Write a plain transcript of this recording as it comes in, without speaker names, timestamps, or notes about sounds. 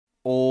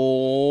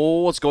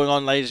Oh, what's going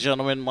on, ladies and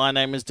gentlemen? My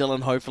name is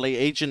Dylan. Hopefully,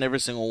 each and every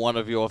single one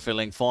of you are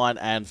feeling fine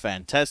and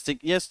fantastic.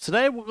 Yes,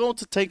 today we're going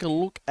to take a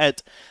look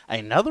at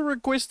another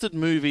requested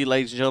movie,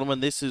 ladies and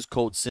gentlemen. This is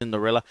called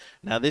Cinderella.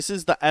 Now, this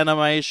is the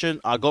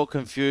animation. I got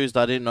confused.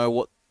 I didn't know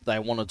what they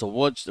wanted to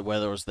watch,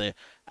 whether it was the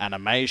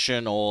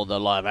animation or the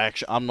live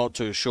action. I'm not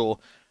too sure.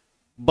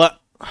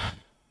 But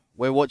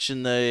we're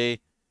watching the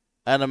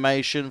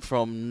animation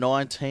from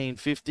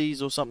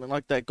 1950s or something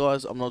like that,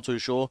 guys. I'm not too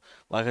sure.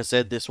 Like I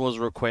said, this was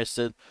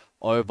requested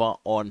over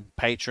on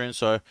Patreon.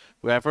 So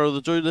without further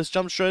ado, let's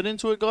jump straight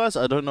into it, guys.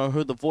 I don't know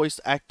who the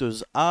voice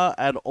actors are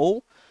at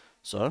all,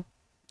 so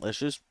let's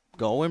just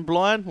go in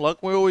blind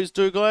like we always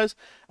do, guys.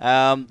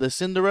 The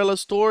Cinderella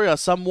story I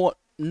somewhat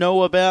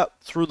know about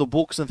through the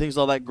books and things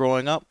like that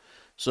growing up.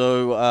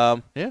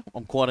 So yeah,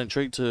 I'm quite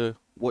intrigued to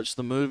watch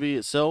the movie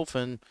itself,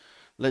 and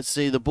let's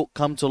see the book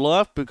come to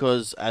life,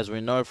 because as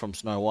we know from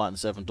Snow White and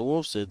Seven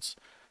Dwarfs, it's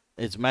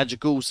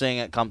magical seeing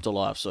it come to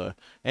life. So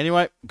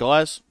anyway,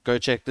 guys, go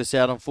check this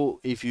out in full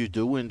if you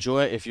do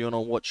enjoy it. If you want to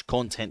watch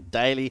content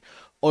daily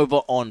over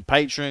on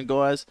Patreon,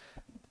 guys,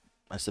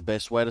 that's the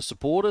best way to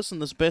support us,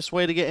 and the best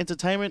way to get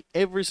entertainment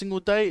every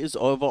single day is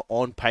over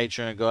on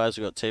Patreon, guys.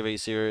 We've got TV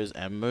series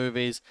and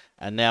movies,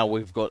 and now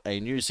we've got a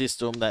new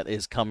system that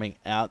is coming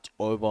out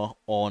over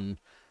on,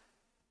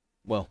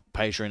 well,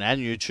 Patreon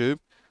and YouTube.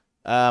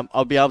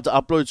 I'll be able to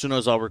upload as soon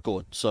as I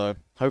record. So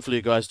hopefully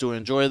you guys do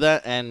enjoy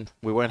that, and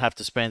we won't have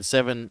to spend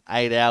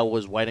 7-8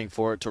 hours waiting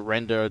for it to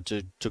render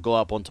to go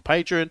up onto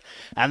Patreon,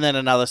 and then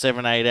another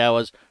 7-8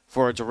 hours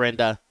for it to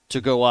render to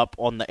go up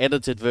on the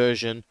edited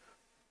version.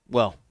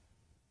 Well,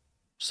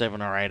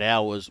 7 or 8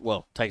 hours.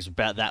 Well, it takes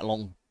about that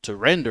long to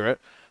render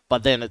it,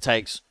 but then it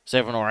takes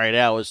 7 or 8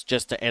 hours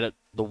just to edit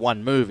the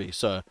one movie.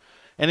 So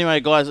anyway,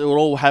 guys, it will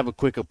all have a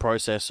quicker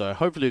process, so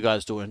hopefully you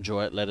guys do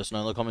enjoy it. Let us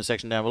know in the comment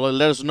section down below.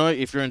 Let us know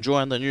if you're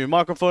enjoying the new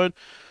microphone.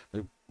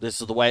 This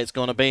is the way it's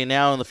going to be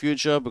now in the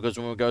future, because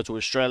when we go to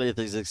Australia,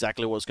 this is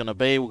exactly what it's going to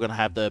be. We're going to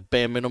have the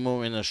bare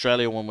minimum in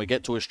Australia when we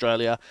get to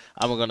Australia,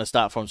 and we're going to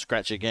start from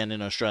scratch again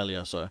in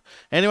Australia. So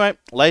anyway,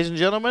 ladies and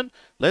gentlemen,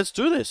 let's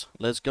do this.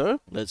 Let's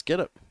go. Let's get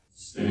it.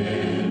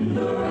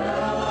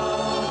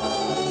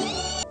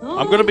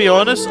 I'm going to be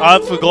honest,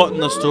 I've forgotten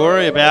the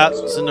story about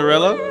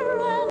Cinderella.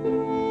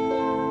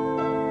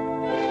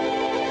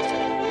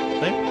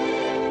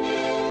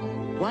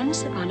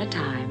 Once upon a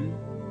time,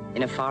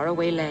 in a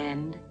faraway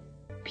land,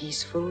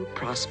 peaceful,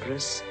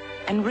 prosperous,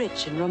 and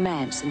rich in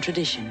romance and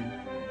tradition,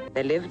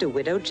 there lived a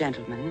widowed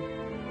gentleman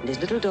and his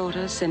little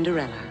daughter,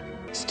 Cinderella.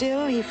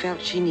 Still, he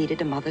felt she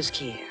needed a mother's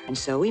care, and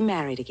so he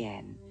married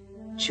again,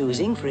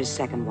 choosing for his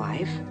second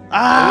wife...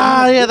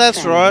 yeah,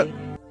 that's right.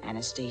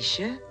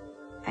 Anastasia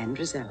and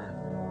Rosella.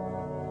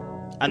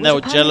 And they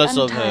were jealous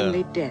of her. It was upon the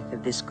untimely death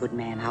of this good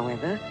man,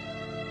 however,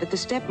 that the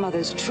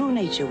stepmother's true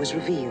nature was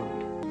revealed.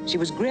 She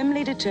was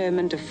grimly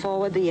determined to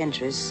forward the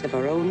interests of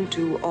her own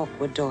two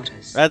awkward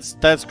daughters.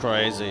 That's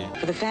crazy.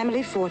 For the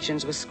family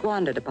fortunes were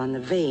squandered upon the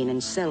vain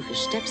and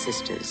selfish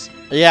stepsisters.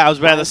 Yeah, I was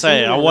about to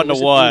say, I wonder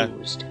why.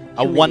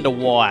 I wonder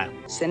why.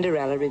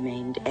 Cinderella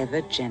remained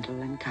ever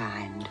gentle and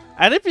kind.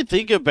 And if you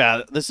think about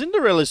it, the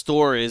Cinderella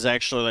story is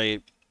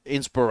actually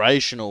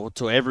inspirational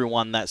to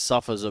everyone that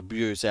suffers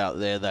abuse out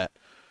there, that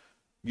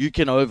you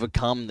can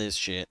overcome this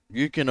shit.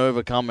 You can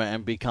overcome it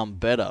and become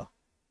better.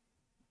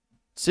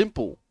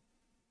 Simple.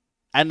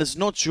 And it's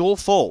not your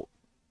fault.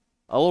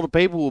 A lot of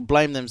people will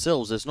blame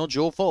themselves. It's not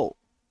your fault.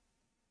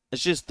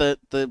 It's just that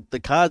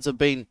the cards have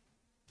been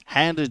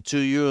handed to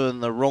you in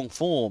the wrong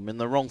form, in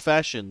the wrong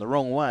fashion, the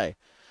wrong way.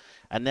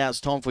 And now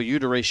it's time for you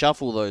to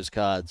reshuffle those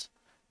cards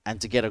and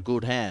to get a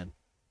good hand.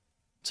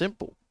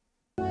 Simple.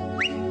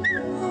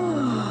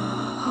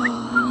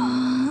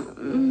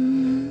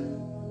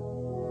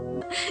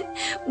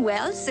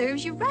 Well,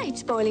 serves you right,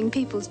 spoiling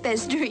people's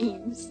best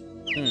dreams.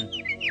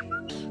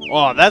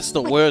 Oh, that's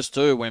the worst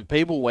too, when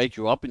people wake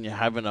you up and you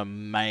have an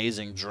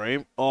amazing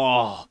dream.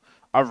 Oh,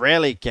 I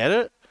rarely get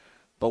it,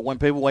 but when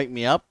people wake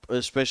me up,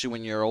 especially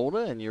when you're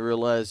older and you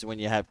realize when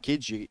you have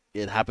kids,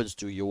 it happens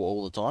to you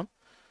all the time.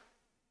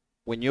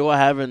 When you're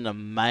having an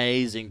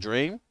amazing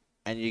dream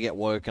and you get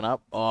woken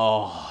up,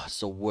 oh, it's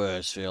the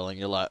worst feeling.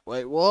 You're like,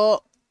 wait,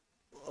 what?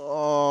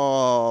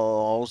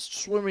 Oh, I was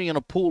swimming in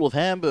a pool of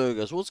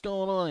hamburgers. What's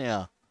going on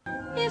here?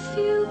 If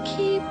you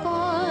keep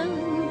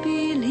on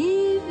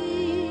believing,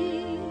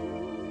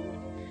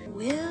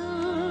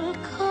 will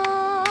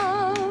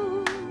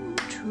come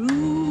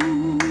true.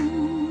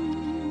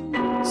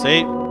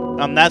 See?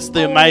 That's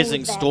the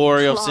amazing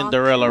story of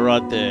Cinderella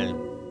right there.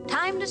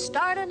 Time to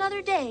start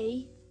another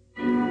day.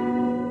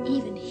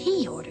 Even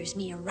he orders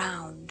me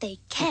around. They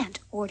can't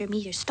order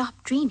me to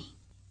stop dreaming.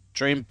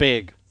 Dream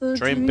big. The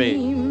Dream big.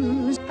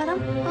 dreams,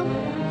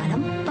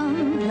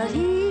 ba-dum-bum,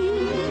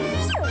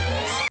 la-dee,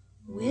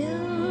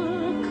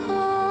 will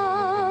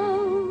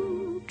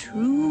come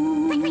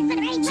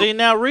true. See,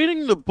 now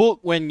reading the book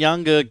when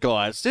younger,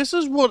 guys, this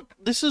is what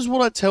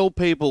I tell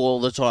people all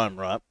the time,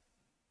 right?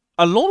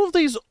 A lot of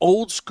these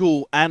old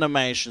school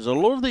animations, a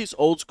lot of these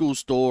old school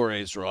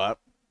stories, right,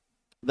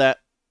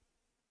 that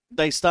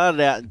they started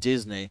out in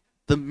Disney,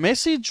 the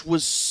message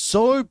was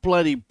so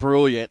bloody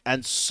brilliant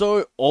and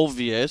so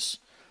obvious.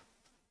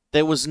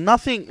 There was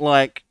nothing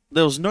like,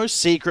 there was no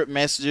secret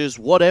messages,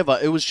 whatever.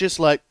 It was just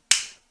like,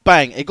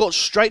 bang, it got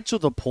straight to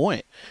the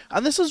point.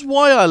 And this is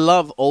why I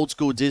love old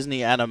school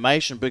Disney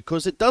animation,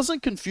 because it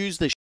doesn't confuse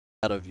the shit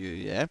out of you,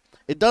 yeah?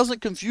 It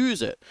doesn't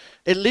confuse it.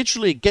 It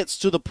literally gets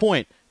to the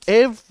point.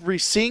 Every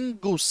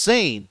single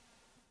scene.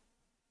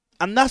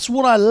 And that's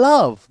what I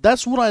love.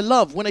 That's what I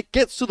love, when it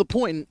gets to the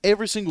point in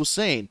every single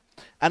scene.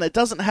 And it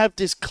doesn't have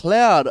this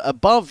cloud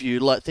above you,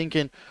 like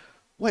thinking,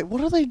 wait,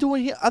 what are they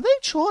doing here? Are they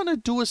trying to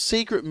do a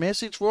secret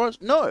message for us?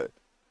 No.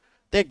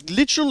 They're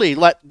literally,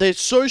 like, they're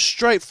so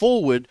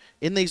straightforward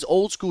in these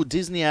old school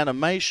Disney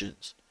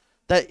animations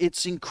that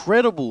it's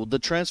incredible, the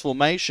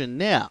transformation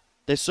now.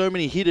 There's so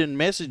many hidden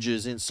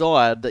messages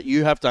inside that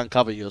you have to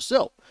uncover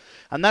yourself.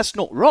 And that's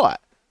not right,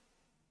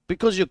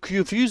 because you're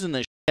confusing the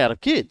shit out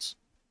of kids.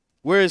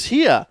 Whereas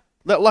here,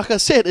 like I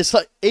said, it's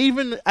like,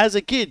 even as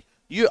a kid,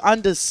 you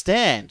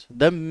understand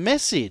the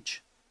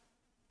message.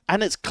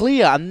 And it's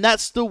clear, and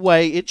that's the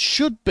way it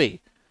should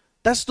be.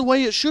 That's the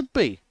way it should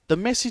be. The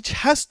message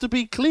has to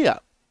be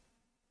clear.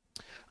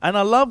 And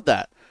I love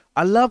that.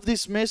 I love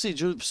this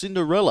message of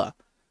Cinderella.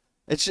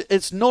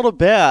 It's not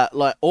about,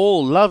 like,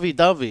 all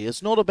lovey-dovey.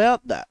 It's not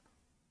about that.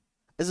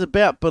 It's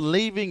about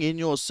believing in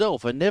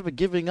yourself and never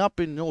giving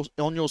up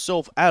on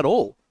yourself at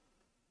all.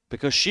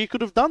 Because she could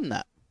have done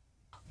that.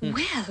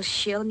 Well,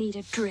 she'll need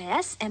a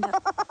dress and a...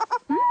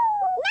 No!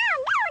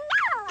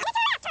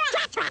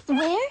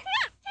 Where?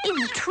 In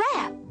the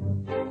trap.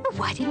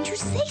 Why didn't you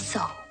say so?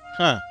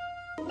 Huh.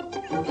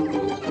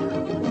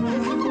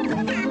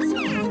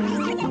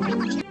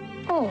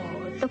 Oh,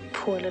 the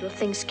poor little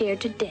thing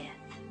scared to death.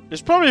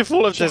 It's probably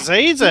full of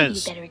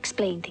diseases. You better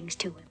explain things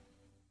to him.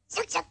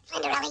 Zook, zook,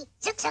 Cinderella,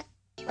 zook, zook.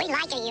 We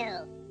like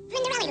you.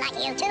 Cinderella like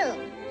you, too.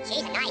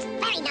 She's nice,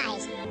 very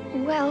nice.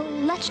 Well,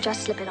 let's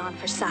just slip it on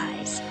for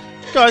size.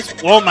 Guys,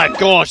 oh my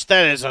gosh,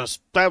 that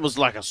was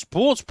like a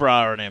sports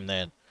bra on him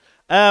then.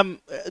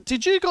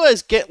 Did you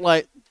guys get,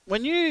 like,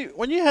 when you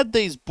had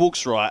these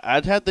books, right?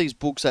 I'd had these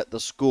books at the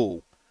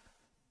school,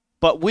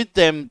 but with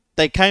them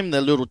they came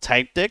the little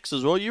tape decks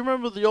as well. You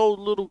remember the old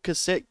little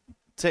cassette?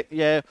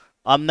 Yeah,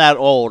 I'm that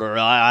old, right?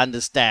 I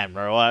understand,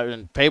 right?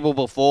 And people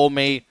before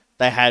me,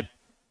 they had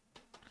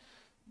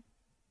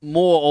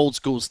more old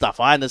school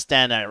stuff. I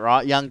understand that,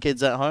 right? Young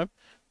kids at home,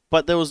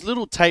 but there was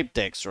little tape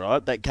decks,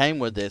 right, that came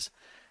with this,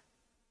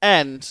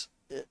 and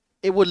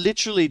it would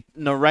literally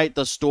narrate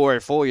the story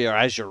for you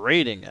as you're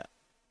reading it.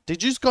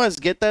 Did you guys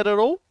get that at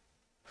all?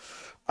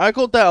 I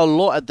got that a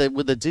lot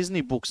with the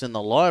Disney books in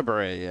the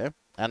library, yeah?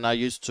 And I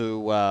used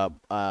to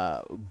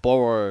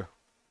borrow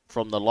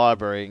from the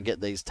library and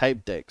get these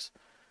tape decks.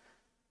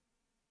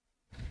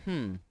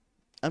 I'm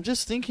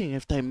just thinking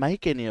if they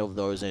make any of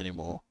those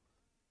anymore.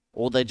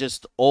 Or they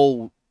just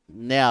all,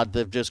 now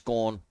they've just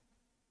gone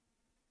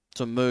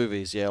to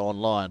movies, yeah,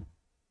 online.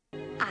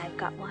 I've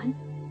got one.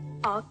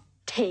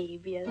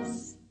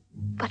 Octavius.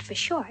 But for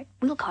short,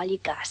 we'll call you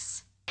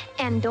Gus.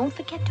 And don't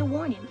forget to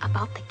warn him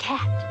about the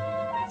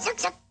cat. Zook,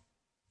 zook.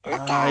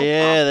 Oh,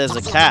 yeah, there's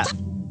a cat.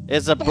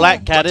 It's a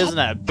black cat, isn't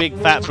it? A big,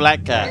 fat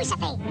black cat.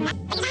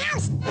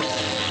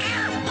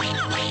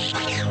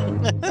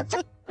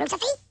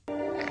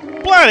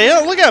 Bloody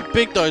hell, look how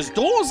big those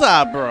doors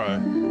are, bro.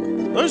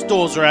 Those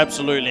doors are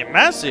absolutely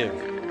massive.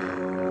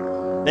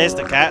 There's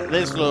the cat.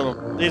 This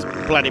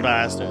bloody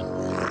bastard.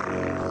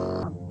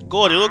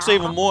 God, he looks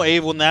even more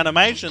evil in the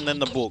animation than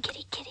the book.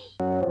 Kitty, kitty.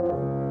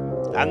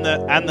 And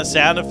the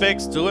sound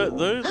effects to it,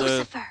 dude.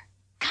 Lucifer,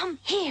 come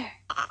here.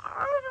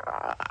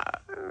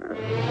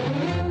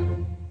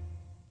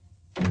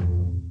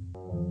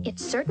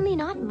 It's certainly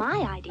not my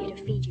idea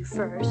to feed you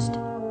first.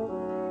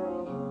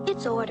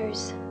 It's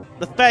orders.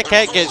 The fat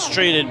cat gets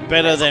treated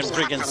better than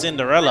freaking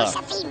Cinderella.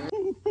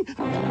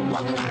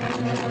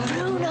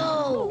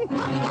 Bruno!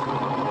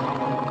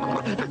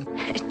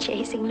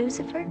 Chasing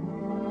Lucifer?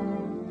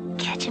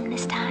 Catch him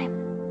this time.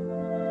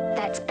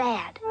 That's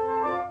bad.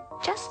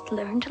 Just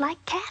learn to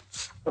like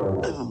cats.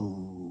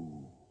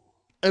 Ooh.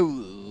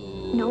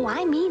 No,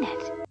 I mean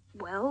it.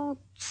 Well,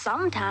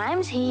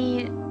 sometimes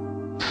he...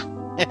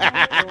 There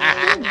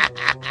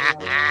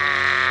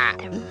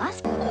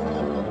must be...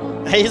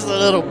 He's a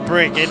little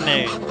prick, isn't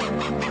he?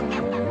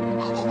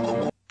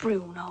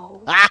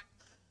 Bruno. Ah!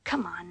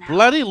 Come on now.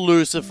 Bloody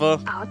Lucifer.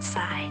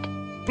 Outside.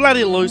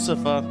 Bloody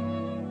Lucifer.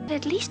 But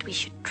at least we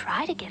should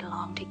try to get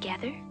along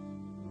together.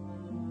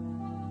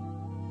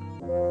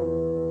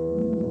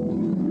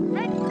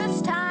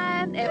 Breakfast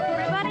time,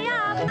 everybody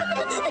up.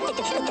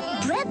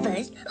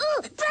 Breakfast?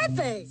 Oh,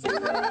 breakfast!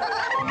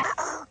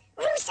 Uh-oh,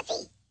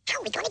 Lucifer, how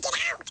are we gonna get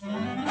out?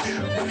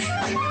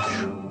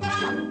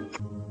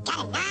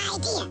 Got an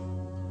idea.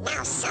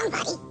 Now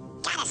somebody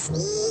gotta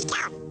sneak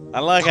out. I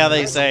like how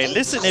they say,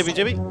 listen, Ibby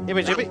Jibby,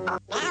 Ibby Jibby.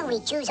 Now we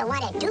choose a way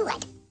to do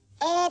it.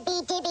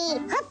 Ibby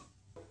dibby, hop,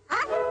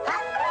 hop,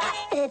 hop, hop.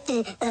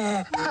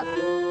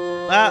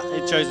 Ah, he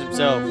chose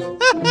himself.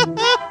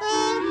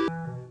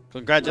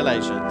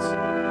 Congratulations.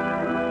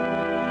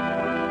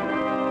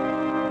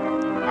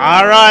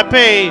 R.I.P.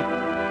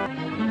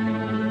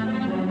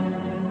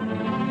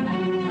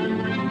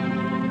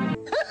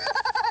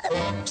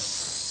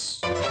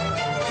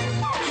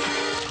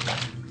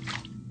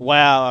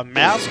 Wow, a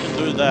mouse can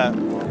do that.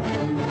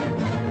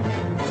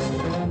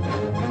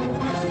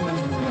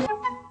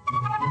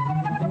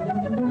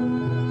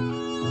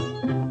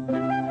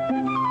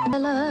 La,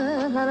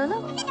 la, la, la, la.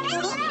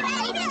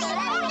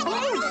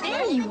 Oh,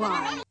 there you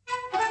are.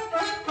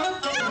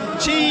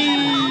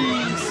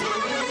 Cheese!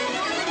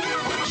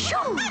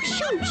 Shoo,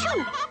 shoo,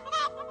 shoo.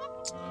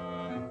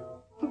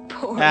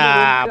 Poor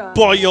Ah, little guy.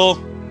 pollo!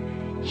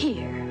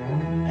 Here.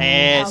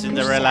 Eh, Help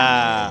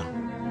Cinderella!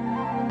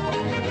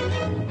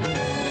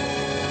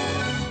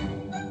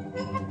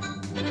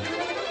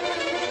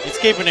 It's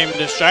keeping him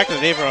distracted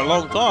here for a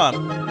long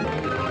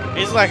time.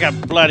 He's like a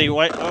bloody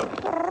wait.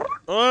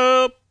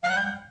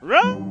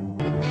 Run!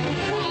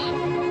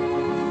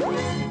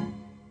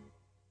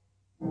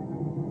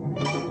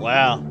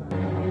 Wow.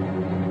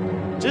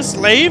 Just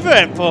leave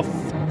it for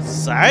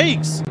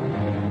sakes.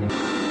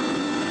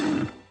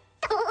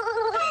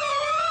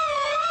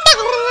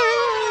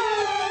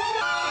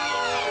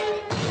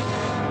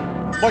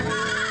 What?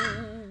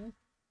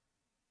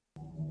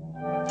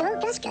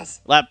 Don't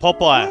discuss. Like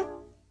Popeye.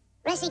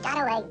 Rusty got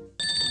away.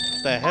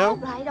 The All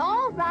hell?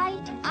 all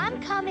right.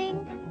 I'm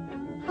coming.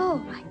 Oh,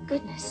 my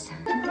goodness.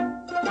 I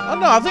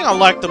don't know, I think I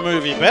like the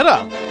movie better.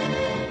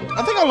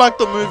 I think I like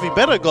the movie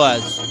better,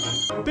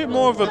 guys. A bit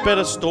more of a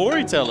better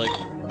storytelling,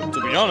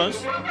 to be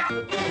honest.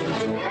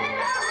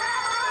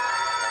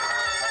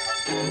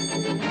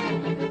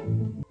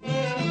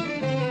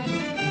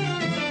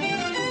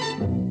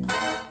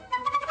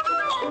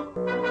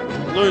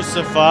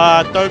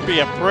 Lucifer, don't be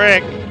a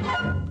prick.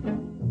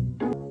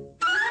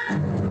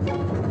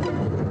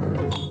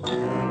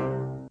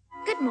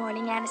 Good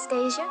morning,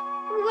 Anastasia.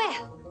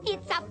 Well,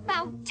 it's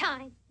about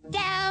time.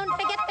 Don't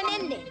forget the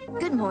mending.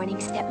 Good morning,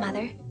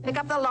 stepmother. Pick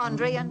up the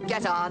laundry and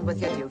get on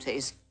with your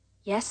duties.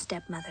 Yes,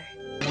 stepmother.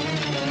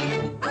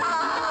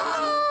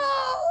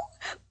 Oh!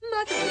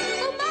 Mother!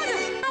 Oh, mother!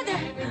 Mother!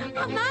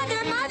 Oh,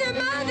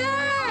 mother!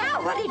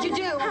 Now, what did you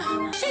do?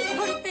 She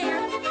put it there.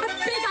 A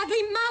big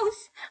ugly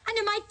mouse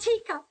under my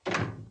teacup.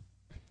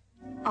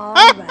 All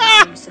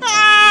right,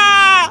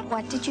 Lucifer.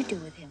 What did you do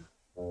with him?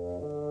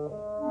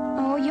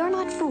 Oh, you're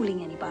not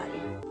fooling anybody.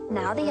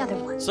 Now the other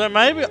one. So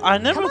maybe, I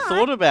never Come on.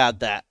 thought about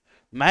that.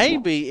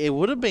 Maybe it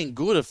would have been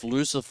good if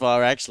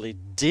Lucifer actually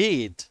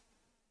did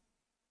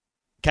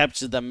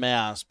capture the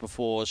mouse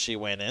before she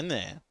went in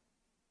there.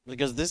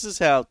 Because this is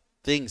how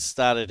things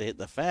started to hit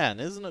the fan,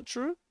 isn't it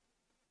true?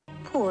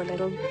 Poor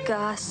little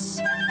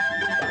Gus.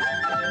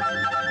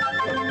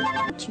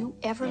 Did you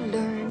ever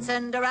learn?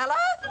 Cinderella?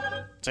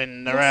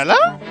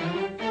 Cinderella?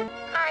 Mother?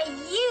 Are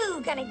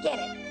you gonna get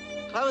it?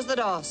 Close the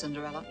door,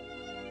 Cinderella.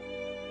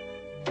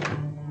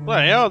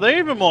 Well, they're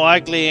even more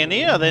ugly in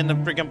here than the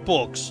freaking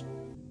books.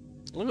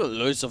 Look at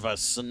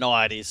Lucifer's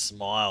snidey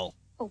smile.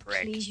 Oh,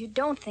 Prick. please, you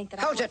don't think that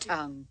Hold I your want to...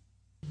 tongue.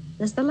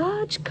 There's the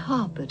large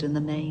carpet in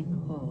the main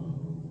hall.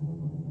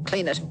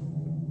 Clean it.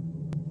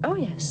 Oh,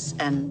 yes,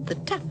 and the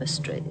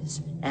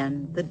tapestries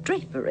and the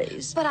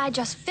draperies. But I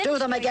just finished... Do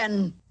them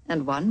again.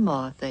 And one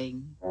more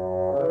thing.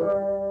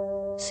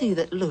 See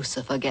that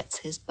Lucifer gets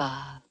his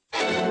bath.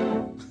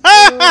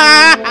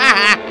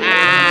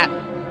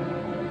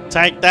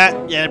 Take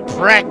that, you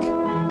prick.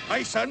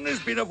 My son has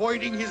been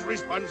avoiding his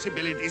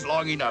responsibilities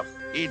long enough.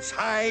 It's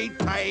high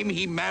time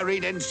he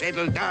married and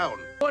settled down.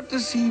 Want to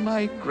see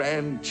my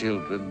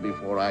grandchildren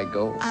before I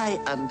go? I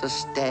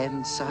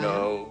understand, son.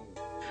 No.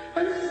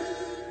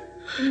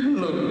 I'm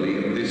lonely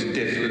in this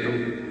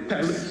desolate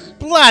palace.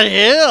 Bloody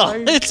hell!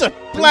 It's a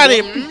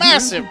bloody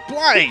massive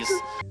place!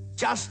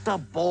 Just a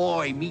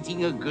boy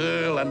meeting a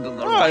girl under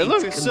the Oh, right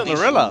look at conditions.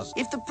 Cinderella.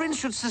 If the prince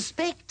should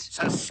suspect.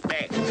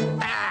 Suspect?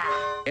 Ah!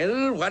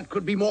 Well, what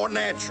could be more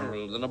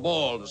natural than a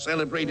ball to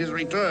celebrate his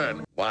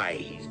return? Why,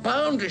 he's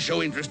bound to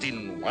show interest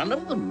in one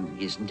of them,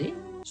 isn't he?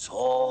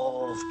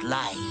 Soft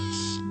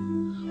lights.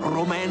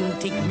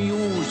 Romantic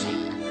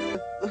music.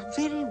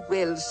 Very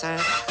well, sir.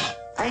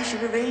 I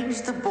shall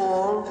arrange the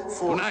ball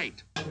for...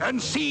 Tonight.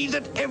 And see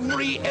that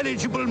every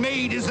eligible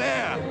maid is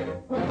there.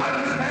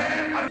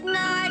 Understand?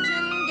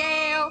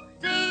 Nightingale,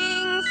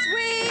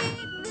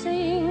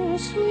 sing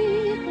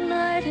sweet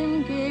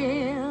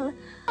nightingale.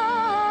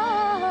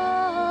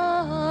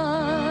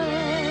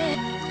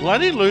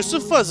 Bloody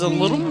Lucifer's a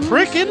little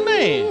prick, isn't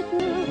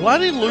he?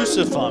 Bloody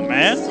Lucifer,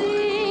 man.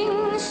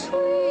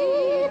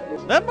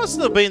 That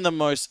must have been the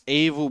most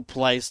evil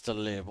place to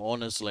live,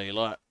 honestly.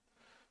 Like,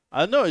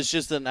 I know it's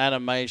just an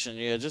animation,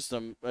 yeah,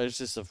 it's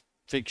just a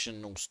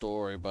fictional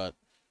story, but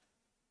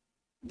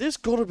there's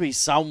got to be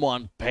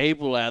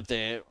people out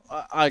there,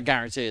 I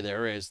guarantee you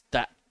there is,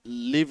 that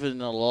live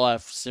in a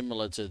life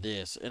similar to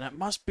this, and it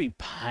must be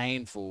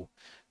painful.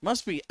 It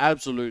must be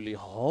absolutely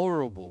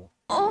horrible.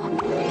 Oh,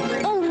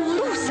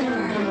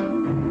 Lucifer.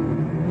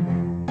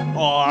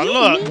 Oh, You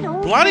look, mean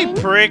old bloody man?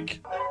 prick.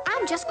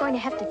 I'm just going to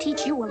have to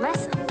teach you a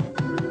lesson.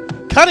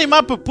 Cut him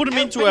up and put him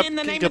into a in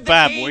the name of the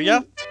kebab, king. will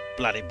ya?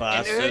 Bloody An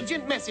bastard.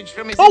 urgent message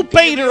from his Oh,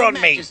 Imperial Peter on me.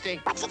 Majesty.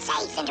 What's it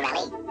say,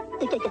 Cinderella?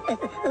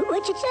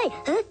 What's it say,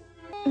 huh?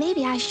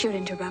 Maybe I should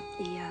interrupt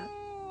the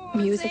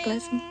music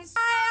lessons.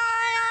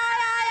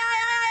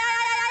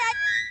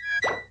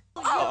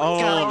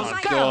 Oh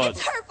my God.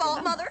 It's her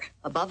fault, Mother.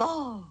 Above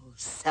all,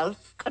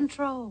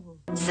 self-control.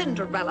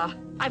 Cinderella,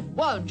 I've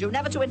warned you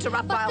never to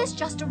interrupt But while... this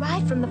just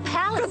arrived from the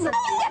palace.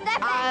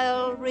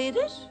 I'll read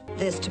it.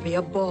 This to be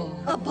a ball.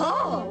 A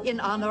ball? In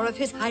honor of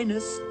His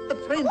Highness, the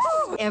Prince.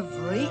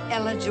 Every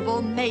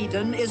eligible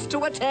maiden is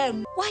to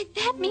attend. Why,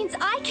 that means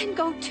I can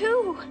go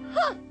too.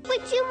 Huh.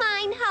 Would you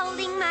mind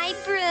holding my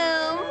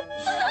broom?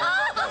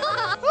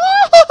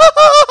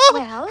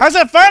 Well, How's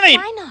that funny?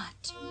 why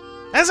not?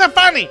 How's that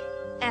funny?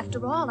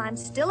 After all, I'm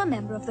still a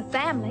member of the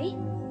family.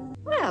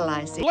 Well,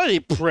 I see. Bloody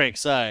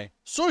pricks, eh?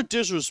 So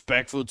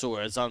disrespectful to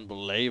her. It's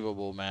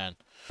unbelievable, man.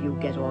 You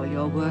get all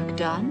your work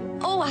done.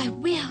 Oh, I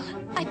will.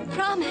 I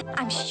promise.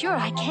 I'm sure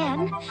I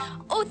can.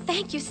 Oh,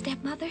 thank you,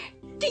 stepmother.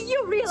 Do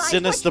you realize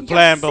Sinister what you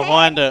plan just said?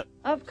 behind it.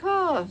 Of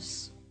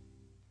course.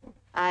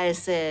 I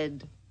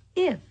said,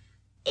 if.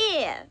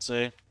 If.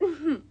 See?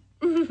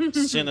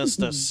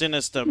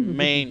 Sinister,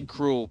 mean,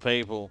 cruel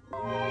people.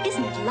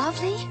 Isn't it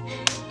lovely?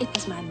 It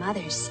was my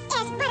mother's.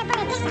 Yes, but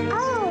this one.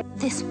 Oh.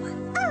 This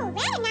one. Oh,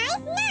 very nice.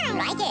 No.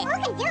 Like it. Who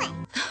can do it?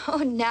 Oh,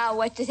 now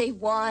what do they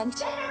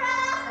want?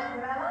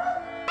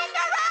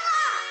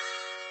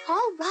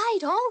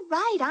 All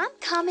right, I'm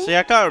coming. See,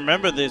 I can't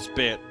remember this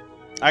bit.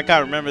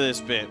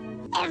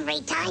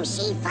 Every time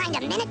she find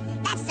a minute,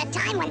 that's the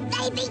time when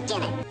they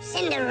begin it.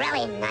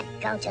 Cinderella not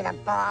go to the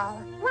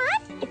ball.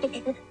 What?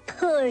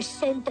 Poor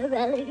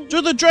Cinderella.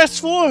 Do the dress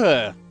for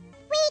her.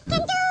 We can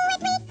do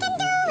it, we can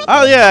do it.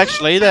 Oh yeah,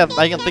 actually,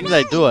 they can think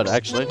they do it.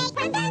 Actually,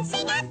 When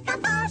dancing at the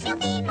ball, she'll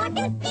be more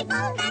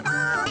beautiful than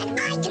all. And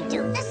I can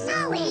do the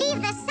sewing.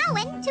 Leave the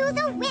sewing to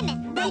the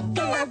women. Make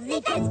a lovely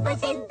dress for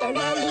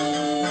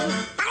Cinderella.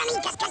 Follow me,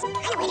 guess, I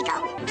know where to go.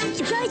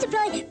 Surprise,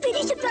 surprise,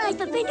 pretty surprise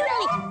for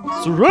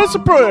Cinderella.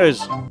 surprise!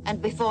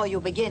 And before you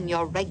begin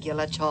your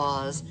regular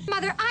chores,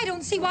 Mother, I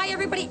don't see why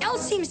everybody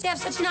else seems to have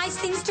such nice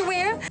things to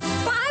wear.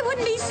 Why I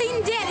wouldn't be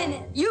seen dead in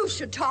it. You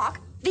should talk.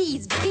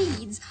 These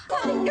beads.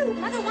 Oh, you,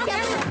 Mother, what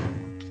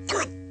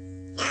Come on.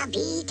 Now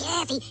be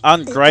careful.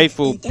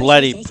 Ungrateful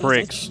bloody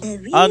pricks.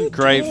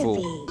 Ungrateful.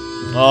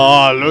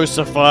 Oh,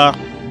 Lucifer.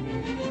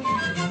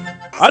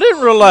 I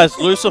didn't realize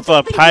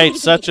Lucifer played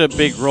such a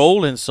big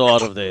role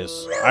inside of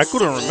this. I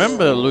couldn't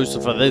remember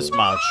Lucifer this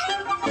much.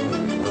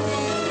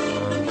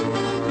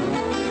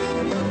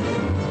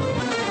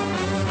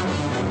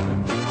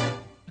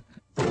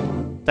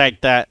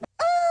 Take that.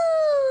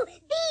 Oh,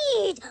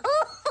 beads.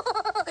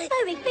 Oh,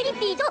 very pretty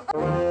beads.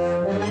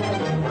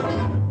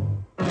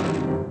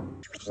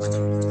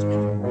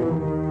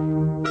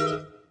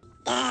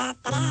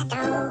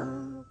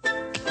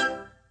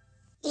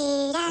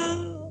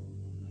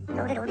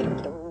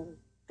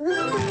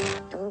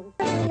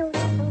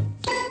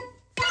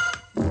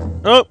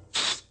 Oh!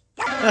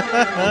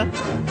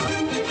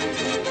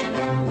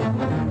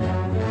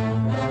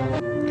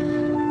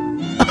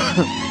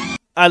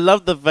 I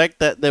love the fact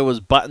that there was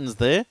buttons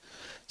there,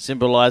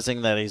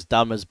 symbolizing that he's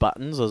dumb as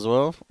buttons as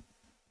well.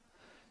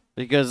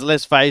 Because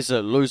let's face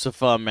it,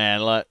 Lucifer,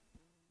 man, like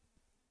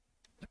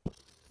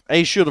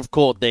he should have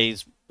caught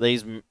these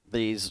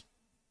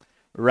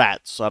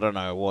rats. I don't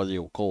know what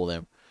you'll call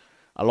them,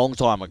 a long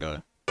time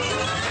ago.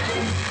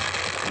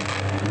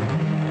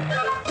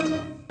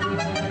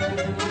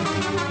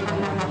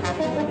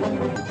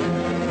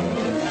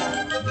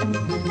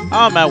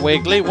 I'm a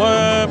wiggly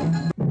worm.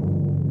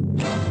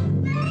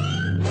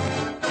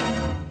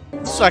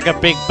 It's like a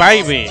big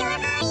baby.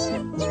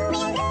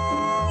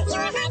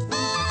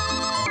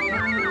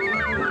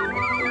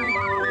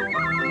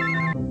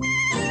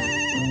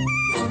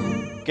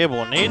 Qué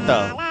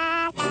bonita.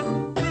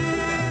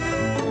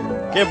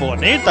 Qué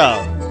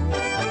bonita.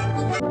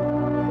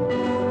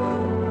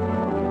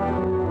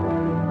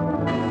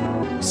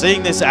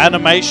 Seeing this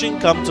animation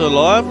come to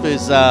life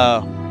is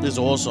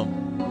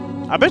awesome.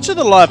 I bet you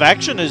the live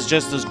action is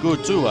just as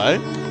good too, eh?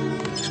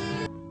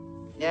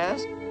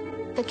 yes?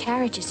 The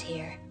carriage is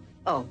here.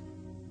 Oh,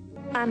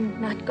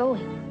 I'm not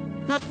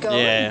going. not going.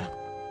 Yeah.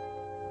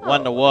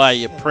 Wonder why,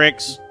 you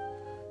pricks.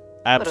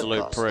 But of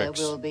Absolute course, pricks.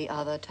 there will be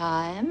other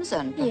times,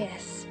 and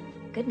Yes.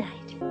 Good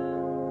night.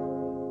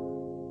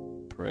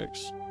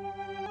 Pricks.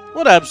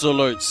 What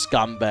absolute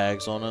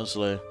scumbags,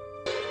 honestly.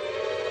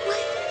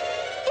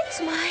 It's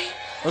my...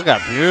 Look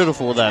how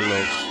beautiful that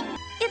looks.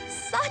 It's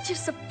such a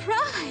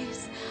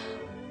surprise.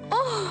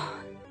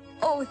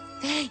 Oh,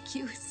 thank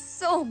you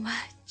so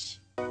much.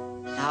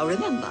 now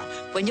remember,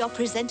 when you're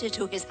presented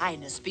to His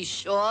Highness, be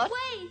sure.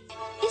 Wait,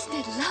 isn't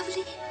it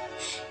lovely?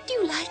 Do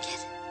you like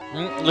it?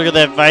 Look at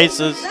their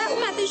faces.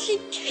 Mother, she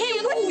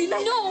can't. What do we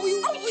know?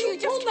 You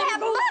just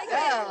can't.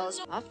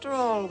 Yes, after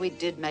all, we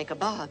did make a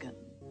bargain,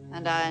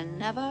 and I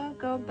never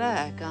go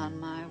back on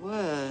my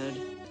word.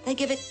 They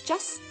give it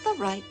just the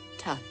right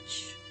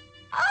touch.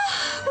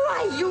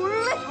 Why, you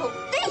little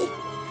thief!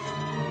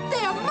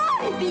 They're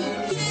my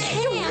beads!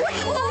 You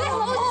wicked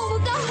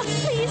Oh, God,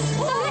 please.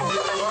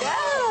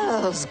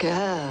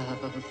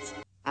 Girls.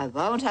 I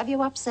won't have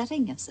you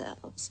upsetting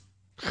yourselves.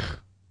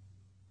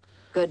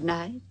 Good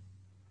night.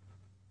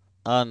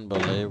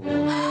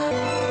 Unbelievable.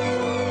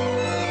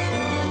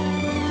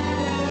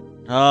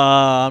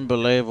 Ah,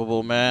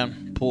 unbelievable,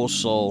 man. Poor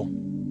soul.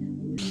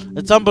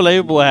 It's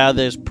unbelievable how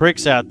there's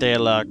pricks out there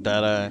like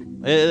that,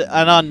 eh?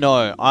 And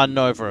I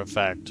know for a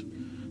fact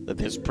that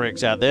there's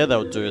pricks out there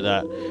that'll do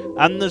that.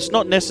 And it's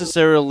not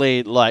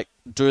necessarily, like,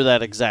 do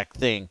that exact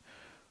thing.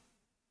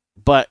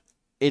 But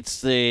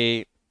it's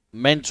the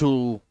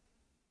mental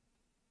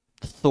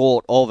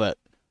thought of it.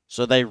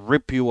 So they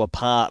rip you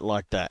apart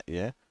like that,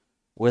 yeah?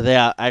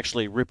 Without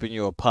actually ripping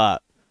you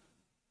apart.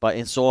 But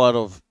inside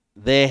of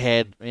their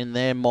head, in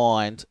their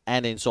mind,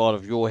 and inside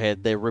of your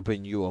head, they're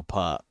ripping you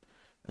apart.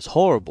 It's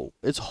horrible.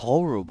 It's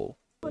horrible.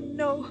 Oh,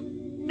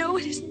 no,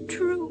 it isn't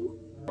true.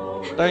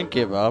 Don't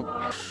give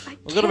up.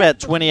 We've got about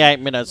 28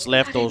 minutes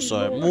left or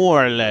so,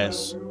 more or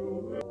less.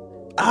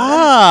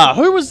 Ah,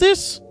 who was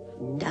this?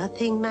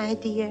 Nothing, my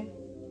dear.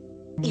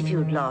 If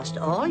you'd lost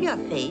all your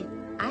faith,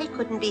 I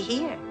couldn't be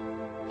here.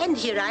 And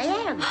here I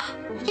am.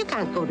 You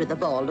can't go to the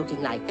ball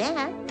looking like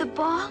that. The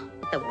ball?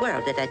 The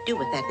world that I'd do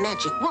with that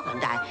magic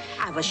wand.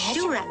 I was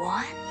sure I...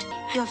 Wand?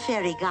 Your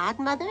fairy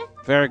godmother?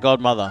 Fairy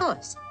godmother. Of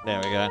course. There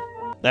we go.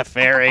 The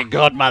fairy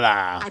godmother.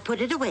 I put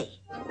it away.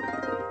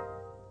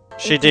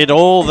 She did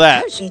all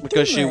that How'd she do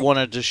because she it?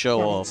 wanted to show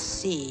Let's off.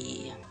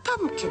 see.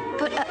 Pumpkin.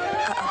 But a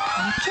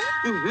pumpkin?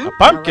 Mm-hmm. A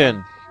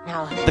pumpkin.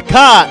 Now, The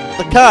cart.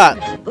 The cart.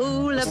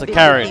 Ooh, It's the bippity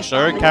carriage,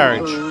 sorry, boppity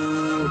carriage.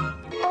 boo.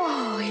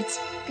 Oh, it's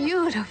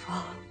beautiful.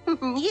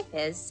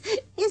 Yes,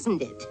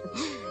 isn't it?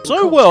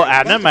 So Of well course,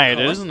 that, of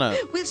animated, course, isn't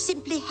it? We'll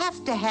simply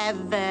have to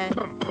have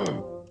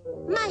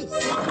mice.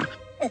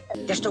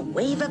 Just a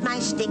wave of my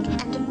stick,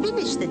 and to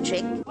finish the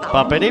trick.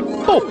 Bumpity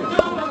boop.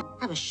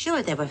 I was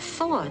sure there were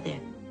 4 there.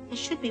 There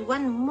should be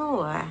one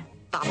more.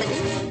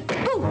 Boppity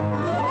boom.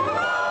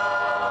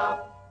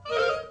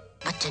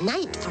 But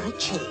tonight, for a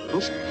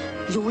change,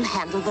 you'll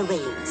handle the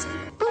reins.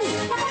 Boom.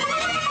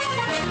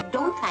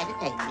 Don't try to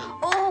thank me.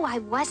 Oh, I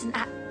wasn't.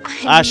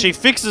 I She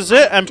fixes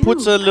it and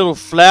puts a little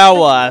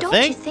flower, I Don't you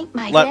think. think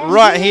my Like dad-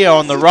 right here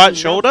on the right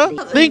shoulder.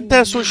 I think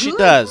that's what she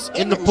does.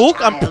 In the book,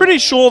 I'm pretty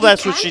sure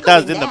that's what she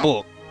does in the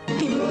book.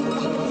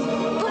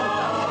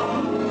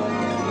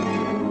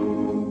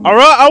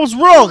 Alright, I was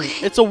wrong.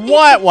 It's a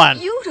white one.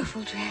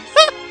 Beautiful dress.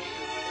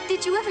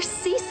 Did you ever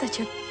see such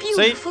a See,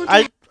 beautiful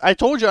dress? I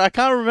told you, I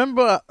can't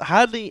remember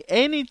hardly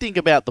anything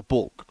about the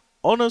book.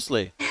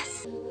 Honestly.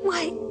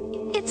 Why,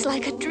 it's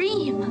like a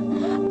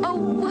dream. A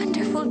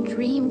wonderful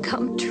dream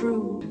come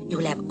true.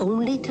 You'll have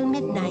only till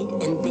midnight,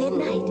 and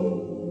then...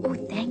 Oh,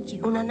 thank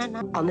you. Oh,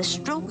 no. On the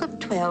stroke of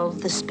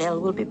 12, the spell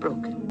will be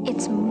broken.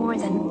 It's more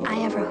than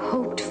I ever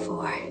hoped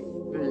for.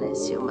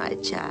 Bless you, my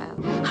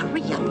child.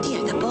 Hurry up,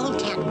 dear. The ball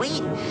can't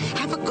wait.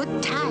 Have a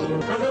good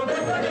time.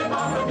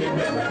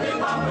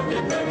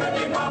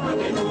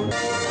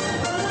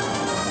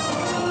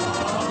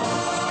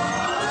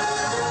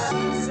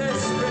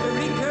 Princess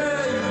Frederica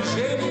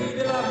Eugenie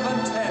de la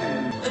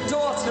Fontaine, the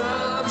daughter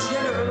of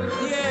General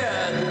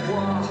Pierre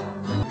Dubois.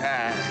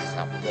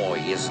 The boy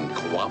isn't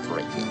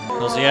cooperating.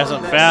 Because he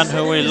hasn't found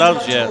who he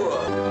loves yet.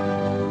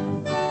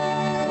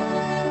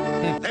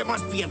 There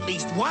must be at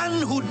least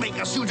one who'd make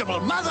a suitable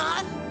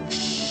mother.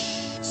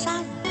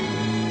 Son.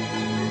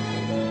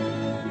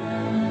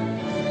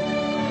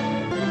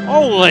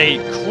 Holy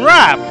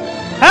crap!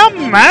 How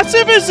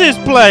massive is this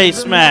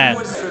place, man?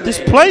 This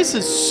place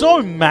is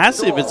so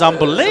massive, it's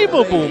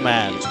unbelievable,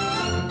 man.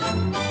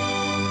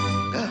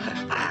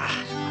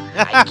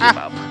 I give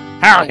up.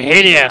 How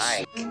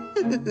hideous!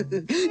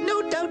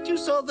 No doubt you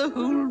saw the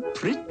whole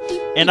pretty...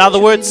 In other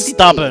words,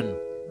 stubborn.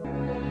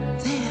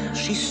 There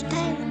she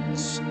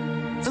stands.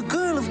 The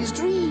girl of his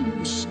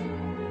dreams.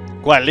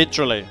 Quite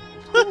literally.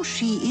 Who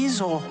she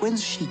is or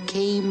whence she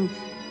came,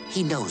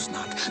 he knows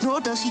not,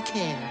 nor does he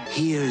care.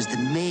 Here's the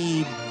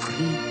maid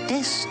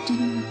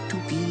predestined to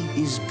be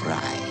his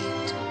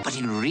bride. But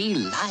in real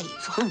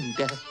life, oh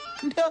no.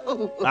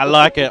 I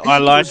like it, I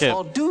like it.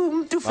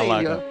 Doomed to I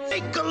like failure. it.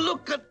 Take a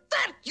look at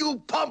that,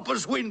 you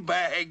pompous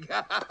windbag.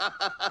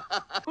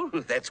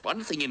 That's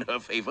one thing in her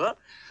favor.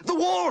 The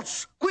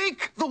waltz!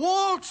 Quick, the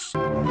waltz!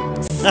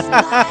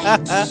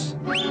 Lights.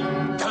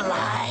 The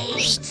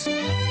lights.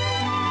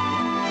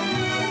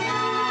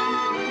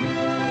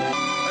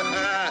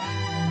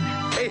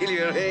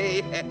 Failure,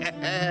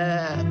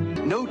 eh?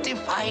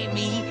 Notify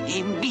me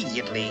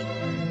immediately.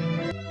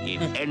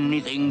 If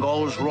anything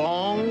goes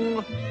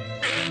wrong...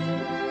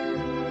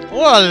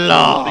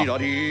 Voila!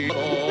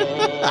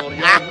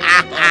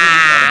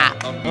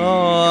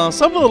 Oh,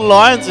 some of the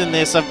lines in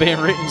this have been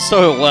written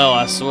so well,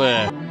 I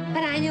swear.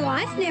 But I know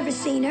I've never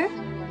seen her.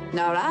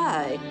 Nor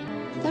I.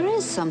 There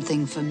is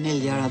something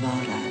familiar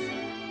about her.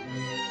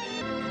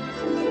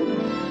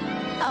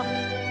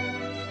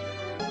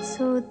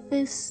 So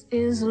this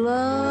is love.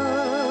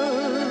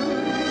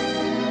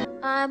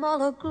 I'm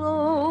all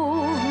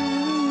aglow.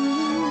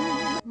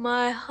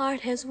 My heart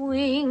has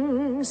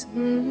wings.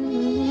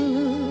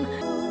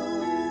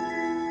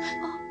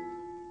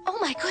 Oh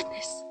my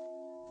goodness.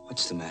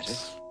 What's the matter?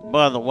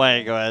 By the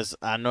way, guys,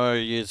 I know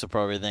you're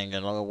probably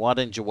thinking, oh, why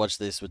didn't you watch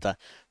this with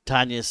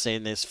Tanya's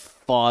seen this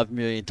 5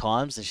 million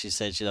times and she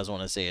said she doesn't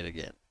want to see it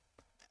again.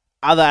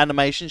 Other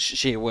animations,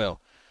 she will.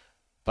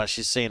 But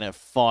she's seen it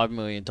 5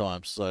 million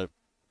times, so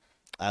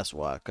that's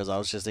why. Because I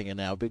was just thinking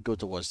now, it'd be good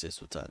to watch this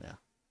with Tanya.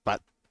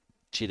 But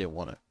she didn't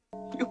want to.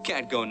 You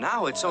can't go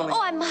now. It's only...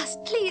 Oh, I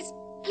must. Please.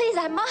 Please,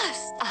 I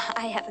must.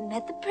 I haven't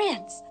met the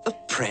prince. The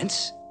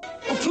prince?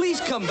 Oh,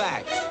 please come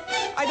back.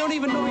 I don't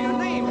even know your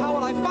name. How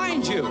will I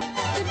find you?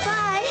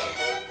 Goodbye.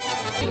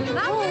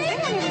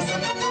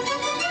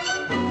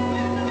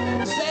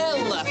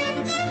 Belle!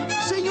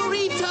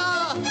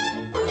 Senorita!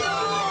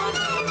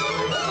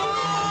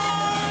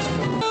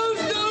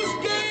 Close those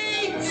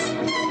gates!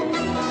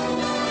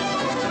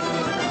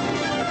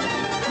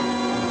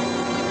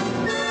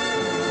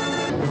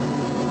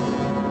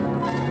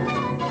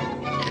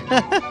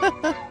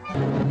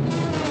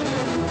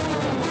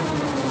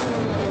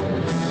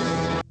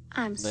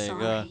 I'm There you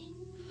sorry. go.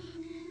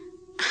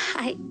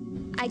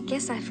 I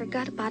guess I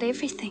forgot about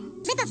everything.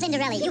 Slip up,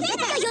 Cinderella. You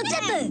flipper, you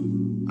flipper.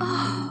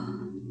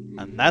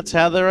 And that's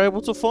how they're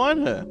able to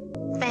find her.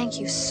 Thank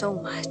you so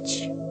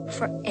much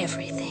for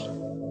everything.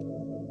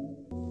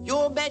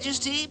 Your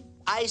Majesty,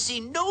 I see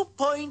no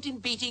point in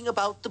beating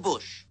about the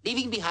bush,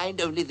 leaving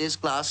behind only this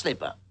glass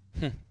slipper.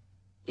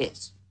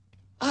 Yes.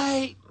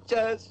 I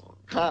just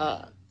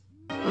can't.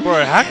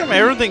 Bro, how come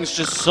everything's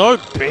just so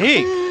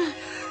big?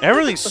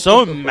 Everything's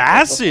so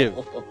massive.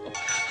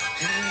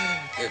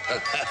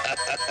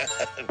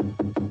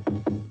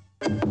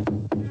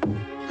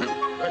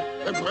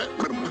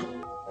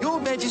 Your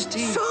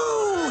Majesty.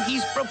 So,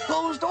 he's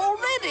proposed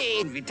already.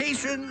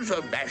 Invitations,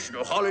 a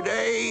national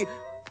holiday,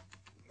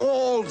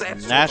 all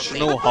that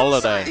National sort of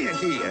holiday.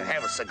 thing. Here,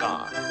 have a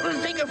cigar.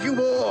 Take a few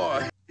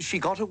more. She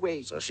got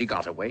away. So she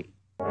got away.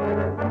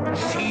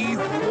 She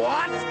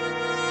what?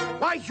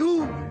 Why,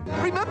 you...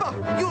 Remember,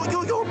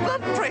 your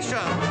blood pressure.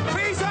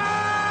 Treason!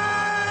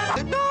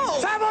 No!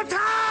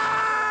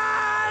 Sabotage!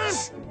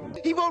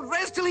 He won't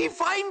rest till he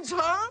finds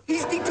her.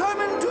 He's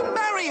determined to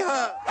marry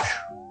her.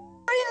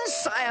 Prince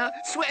Sire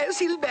swears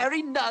he'll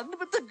marry none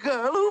but the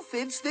girl who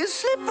fits this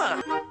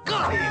slipper.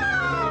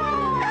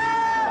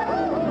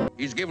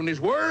 He's given his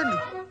word.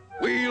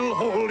 We'll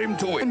hold him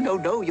to it.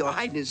 No, Your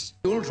Highness.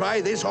 You'll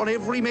try this on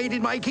every maid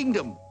in my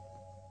kingdom.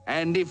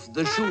 And if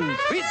the shoe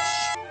fits...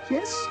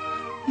 Yes,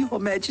 Your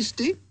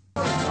Majesty.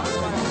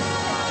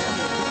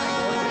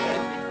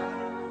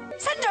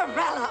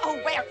 Cinderella! Oh,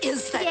 where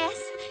is that? Yes,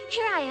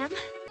 here I am.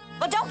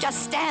 Well, don't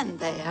just stand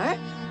there.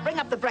 Bring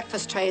up the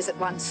breakfast trays at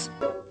once.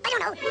 I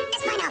don't know.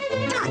 Let's find out.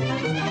 Come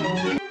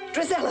on.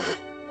 Drizella.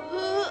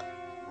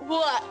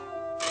 What?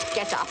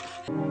 Get up.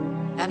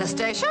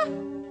 Anastasia?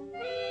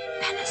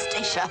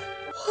 Anastasia.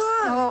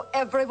 Oh,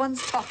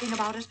 everyone's talking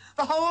about it.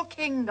 The whole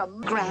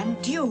kingdom.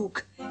 Grand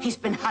Duke. He's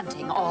been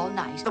hunting all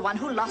night. The one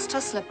who lost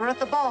her slipper at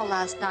the ball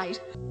last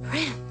night.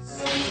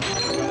 Prince.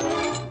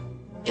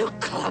 You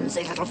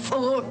clumsy little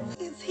fool.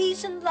 If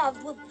he's in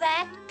love with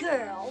that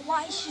girl,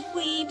 why should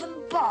we even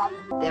bother?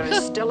 There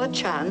is still a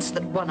chance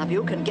that one of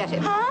you can get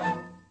him. Huh?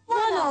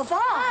 One of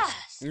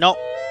us? No.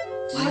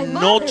 Why,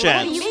 No Mother,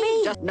 chance. What do you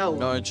mean? Just no.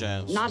 No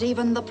chance. Not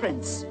even the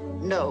prince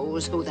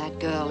knows who that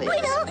girl is.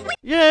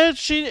 Yeah,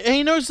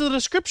 he knows the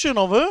description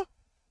of her.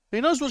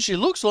 He knows what she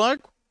looks like.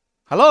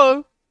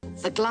 Hello?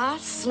 The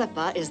glass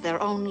slipper is their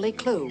only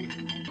clue.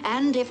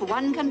 And if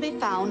one can be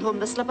found whom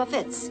the slipper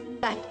fits,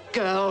 that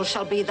girl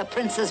shall be the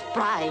prince's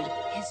bride.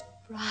 His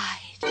bride.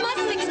 Must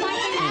fix my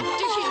hair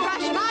after she's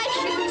brushed my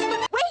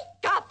shoes.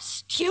 Wake up,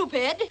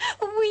 stupid!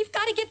 We've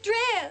got to get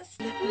dressed.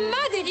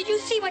 Mother, did you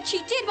see what she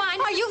did? Why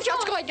are you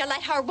just going to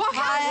let her walk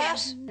out here?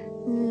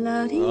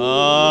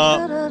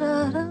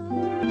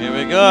 Here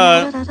we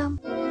go.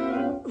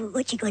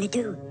 What you gonna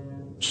do?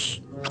 Shh.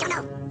 I don't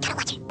know. Gotta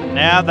watch it.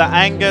 Now the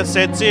anger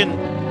sets in.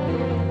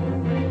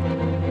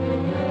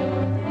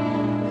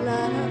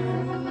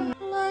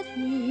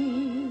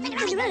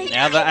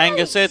 Now the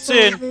anger sets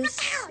in.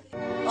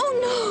 Oh,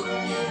 no.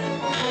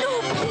 No,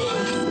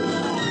 please.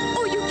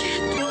 Oh, you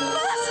can't. You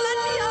must let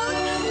me out.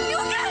 You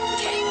can't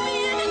keep me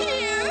in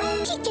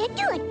here. She can't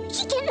do it.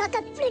 She can't lock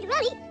up Fred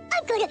Raleigh.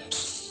 I'm gonna...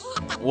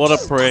 What a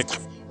prick.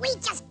 We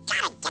just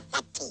gotta get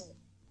that key.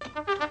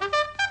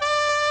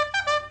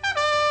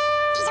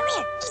 He's a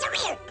rear. He's a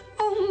rear.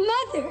 Oh,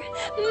 Mother.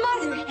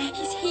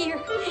 He's here.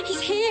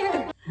 He's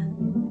here.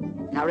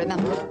 Now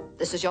remember,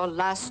 this is your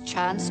last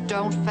chance.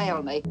 Don't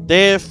fail me.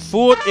 Their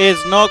foot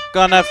is not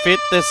gonna fit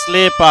the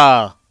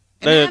slipper.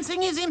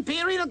 Announcing His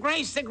Imperial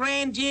Grace the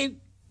Grand Duke.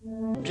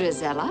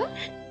 Drizella?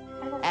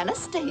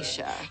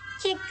 Anastasia.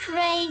 Your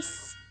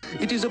Grace.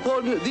 It is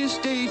upon this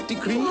day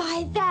decree.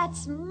 Why,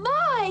 that's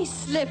my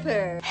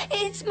slipper.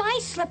 It's my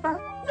slipper.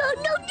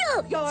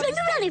 No.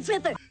 Cinderella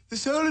flipper. The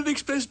sole and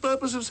express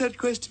purpose of said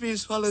quest to be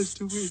as follows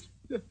to wit.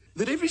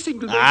 That every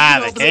single The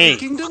of the key.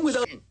 kingdom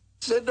without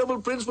said noble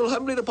prince will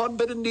humbly upon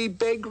bed and need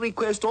beg,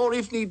 request, or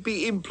if need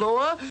be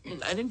implore,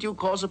 and in due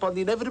course upon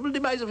the inevitable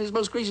demise of his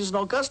most gracious and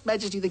august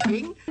majesty the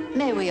king.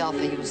 May we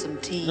offer you some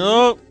tea?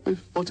 No.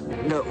 What?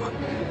 No.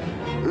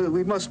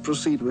 We must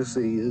proceed with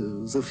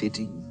the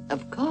fitting.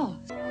 Of course.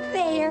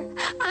 There.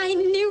 I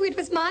knew it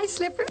was my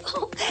slipper.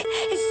 Oh,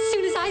 as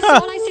soon as I saw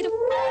it, I said,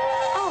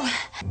 oh,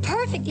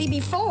 perfectly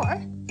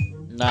before.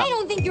 I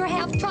don't think you're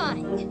half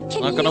trying.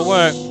 Can Not gonna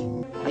work.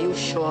 Are you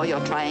sure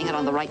you're trying it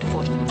on the right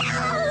foot?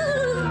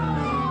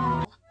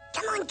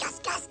 Come on, Gus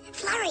Gus,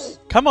 flurry.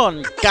 Come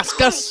on, Gus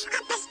Gus.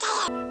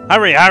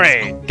 Hurry,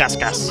 hurry, Gus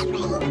Gus.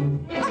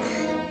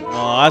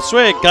 Oh, I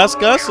swear, Gus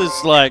Gus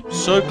is like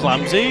so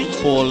clumsy.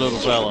 Poor little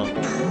fella.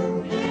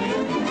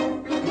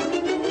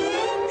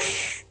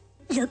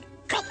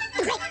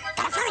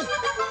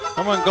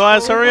 Come on,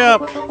 guys, hurry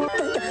up.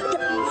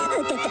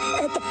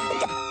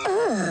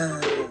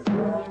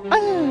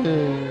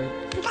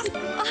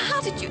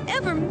 How did you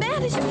ever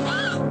manage it?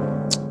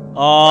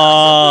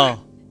 Oh,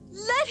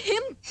 Let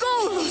him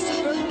go,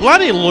 Lucifer.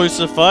 bloody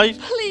Lucifer.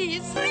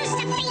 Please.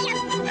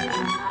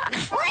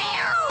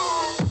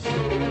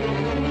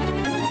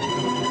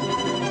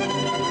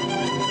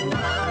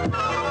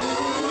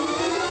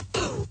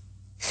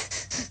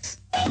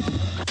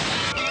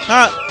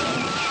 Huh.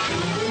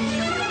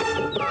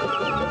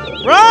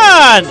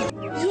 Run!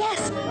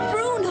 Yes,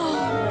 Bruno.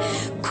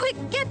 Quick,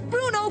 get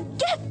Bruno.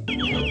 Get.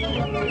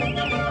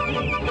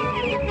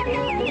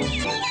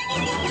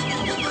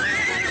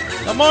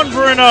 Come on,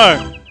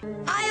 Bruno.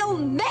 I'll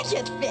make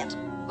it fit.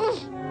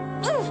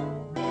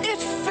 It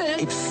fits.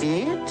 It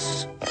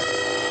fits?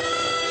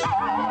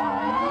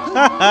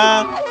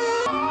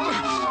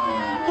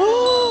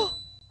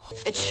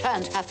 It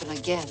shan't happen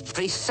again.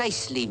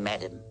 Precisely,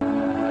 madam.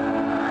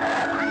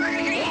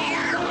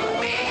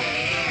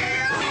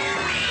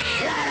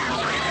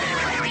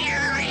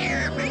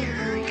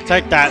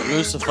 Take that,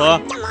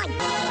 Lucifer.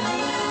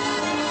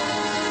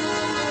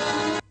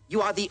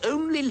 You are the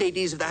only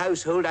ladies of the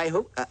household, I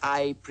hope.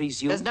 I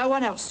presume. There's no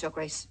one else, Your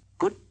Grace.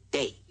 Good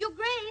day. Your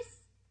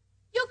Grace.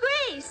 Your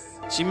Grace.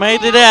 She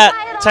made it out.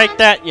 Take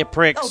that, you Don't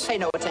pricks. pay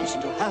no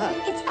attention to her.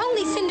 It's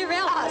only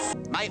Cinderella.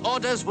 My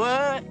orders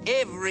were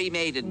every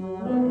maiden.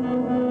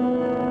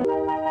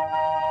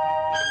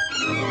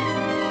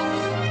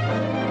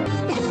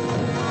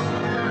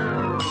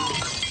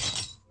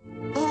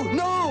 Oh,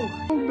 no!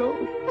 Oh,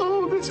 no.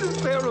 Oh, this is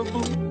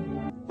terrible.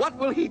 What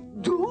will he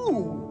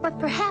do? But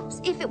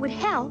perhaps if it would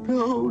help,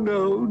 No,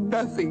 no,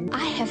 nothing.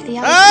 I have the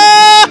other.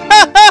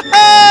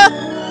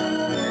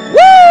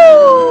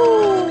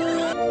 Woo!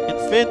 It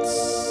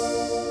fits.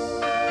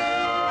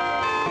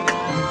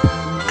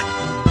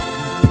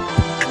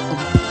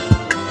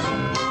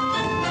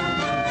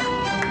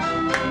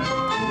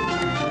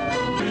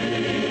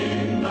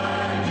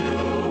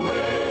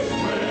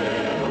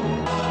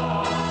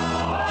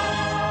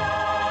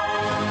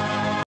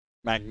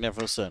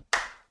 Magnificent.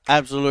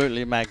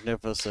 Absolutely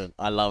magnificent.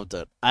 I loved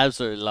it.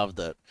 Absolutely loved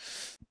it.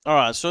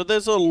 Alright, so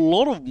there's a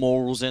lot of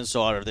morals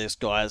inside of this,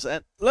 guys.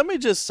 And let me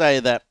just say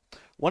that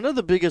one of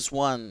the biggest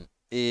one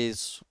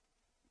is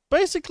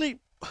basically,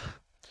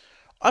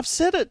 I've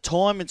said it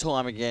time and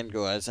time again,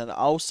 guys, and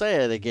I'll say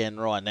it again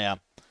right now.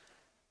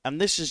 And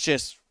this is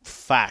just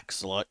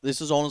facts. Like, this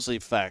is honestly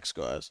facts,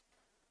 guys.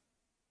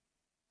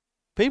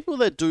 People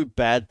that do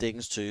bad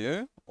things to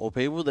you, or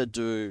people that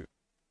do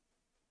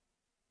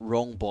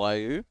wrong by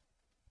you,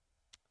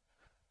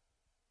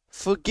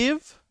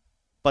 forgive,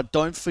 but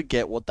don't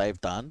forget what they've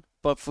done.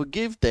 But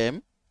forgive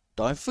them.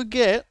 Don't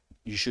forget.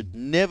 You should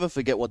never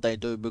forget what they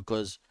do,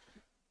 because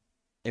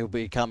it will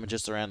be coming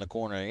just around the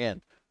corner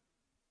again.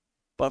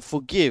 But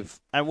forgive.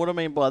 And what I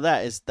mean by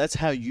that is that's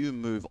how you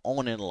move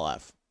on in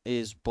life,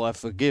 is by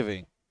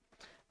forgiving.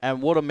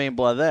 And what I mean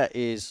by that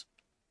is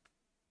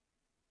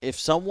if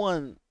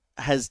someone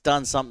has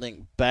done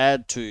something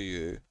bad to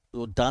you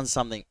or done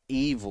something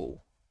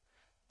evil,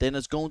 then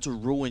it's going to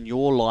ruin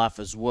your life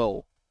as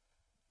well.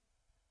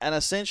 And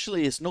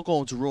essentially, it's not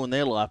going to ruin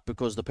their life,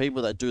 because the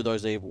people that do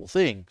those evil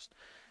things,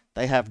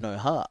 they have no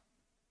heart.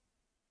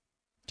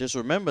 Just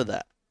remember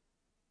that.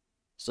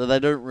 So they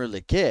don't really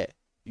care.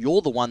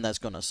 You're the one that's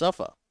going to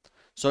suffer.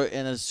 So,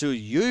 and until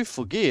you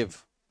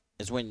forgive,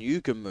 is when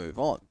you can move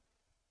on.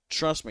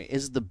 Trust me,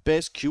 it's the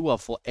best cure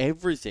for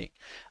everything.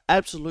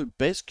 Absolute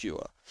best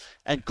cure.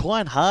 And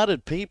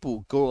kind-hearted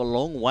people go a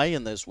long way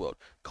in this world.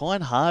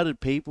 Kind-hearted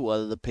people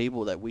are the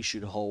people that we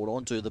should hold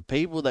on to. The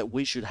people that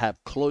we should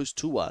have close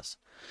to us.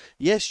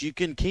 Yes, you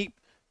can keep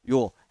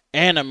your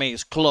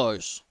enemies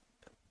close.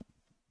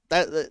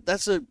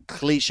 That's a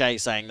cliche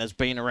saying that's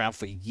been around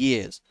for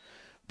years.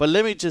 But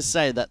let me just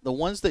say that the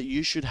ones that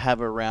you should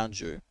have around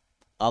you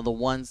are the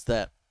ones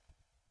that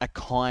are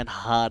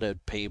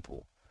kind-hearted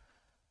people.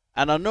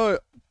 And I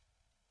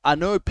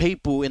know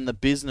people in the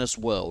business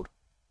world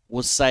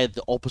will say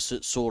the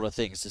opposite sort of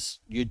things. It's,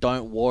 you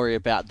don't worry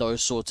about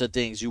those sorts of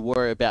things. You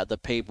worry about the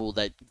people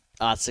that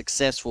are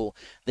successful.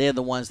 They're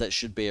the ones that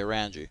should be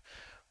around you.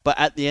 But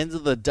at the end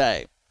of the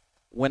day,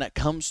 when it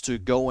comes to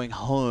going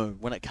home,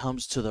 when it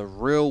comes to the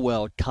real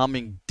world,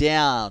 coming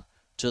down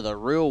to the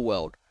real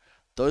world,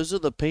 those are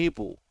the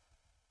people,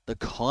 the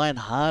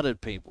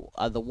kind-hearted people,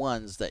 are the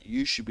ones that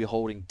you should be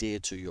holding dear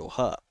to your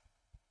heart.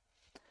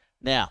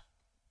 Now,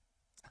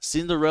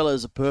 Cinderella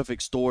is a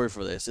perfect story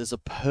for this. It's a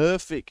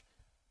perfect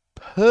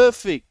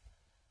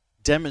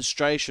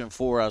demonstration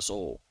for us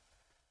all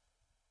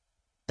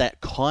that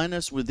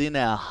kindness within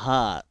our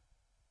heart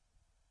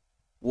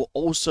will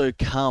also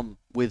come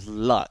with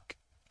luck.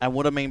 And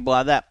what I mean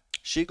by that,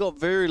 she got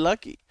very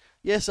lucky.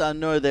 Yes, I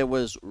know there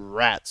was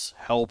rats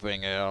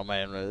helping her. I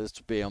mean, it's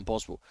to be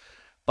impossible.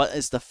 But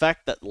it's the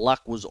fact that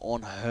luck was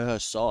on her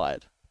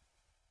side.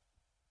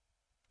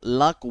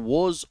 Luck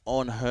was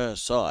on her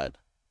side.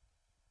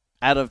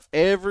 Out of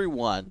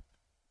everyone,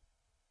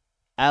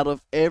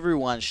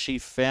 she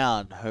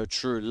found her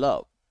true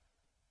love.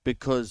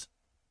 Because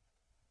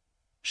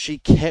she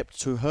kept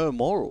to her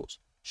morals.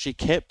 She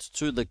kept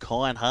to the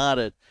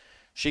kind-hearted.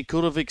 She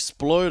could have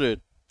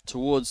exploded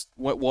towards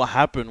what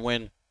happened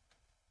when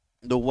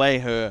the way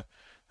her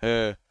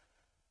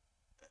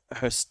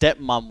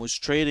stepmom was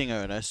treating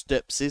her and her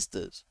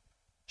stepsisters.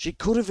 She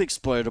could have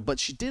exploded, but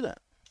she didn't.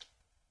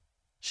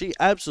 She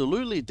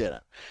absolutely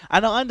didn't.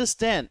 And I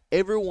understand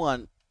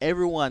everyone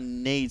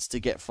needs to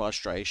get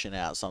frustration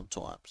out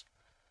sometimes.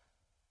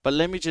 But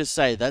let me just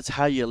say, that's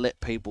how you let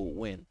people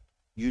win.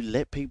 You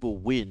let people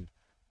win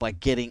by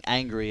getting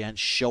angry and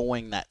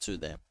showing that to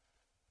them.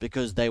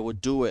 Because they will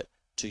do it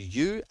to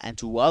you and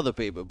to other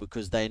people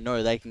because they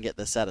know they can get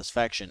the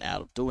satisfaction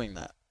out of doing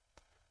that.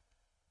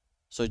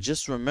 So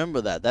just remember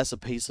that. That's a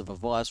piece of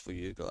advice for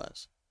you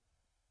guys.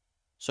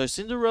 So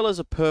Cinderella's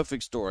a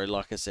perfect story,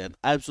 like I said.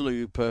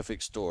 Absolutely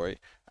perfect story.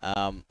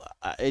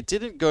 It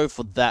didn't go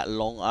for that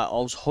long. I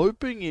was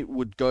hoping it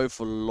would go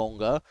for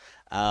longer.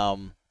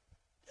 But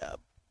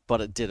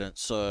it didn't.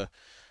 So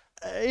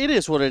it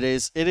is what it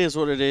is. It is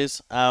what it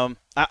is. And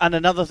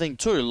another thing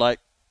too, like,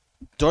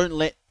 don't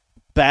let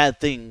bad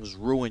things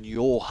ruin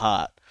your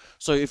heart.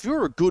 So if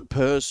you're a good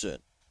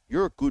person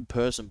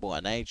by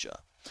nature.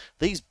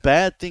 These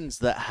bad things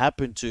that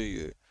happen to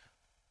you,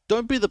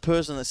 don't be the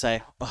person that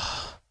say,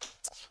 oh,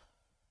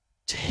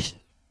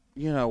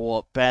 you know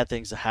what, bad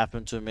things that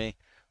happen to me,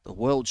 the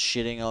world's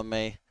shitting on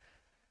me,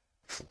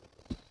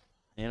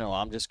 you know,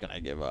 I'm just gonna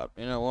give up.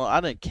 You know what,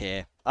 I don't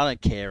care. I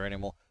don't care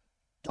anymore.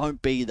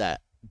 Don't be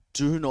that.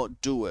 Do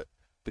not do it,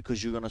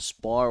 because you're gonna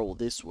spiral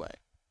this way.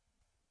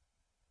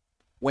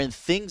 When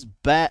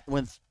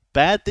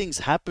bad things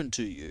happen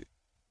to you,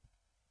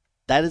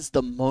 that is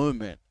the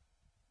moment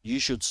you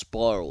should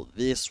spiral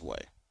this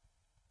way.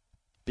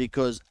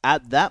 Because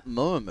at that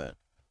moment,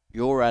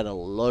 you're at a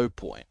low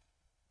point.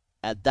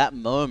 At that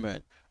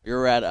moment,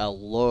 you're at a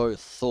low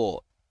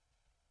thought.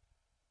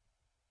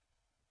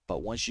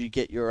 But once you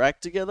get your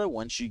act together,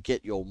 once you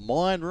get your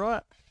mind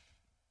right,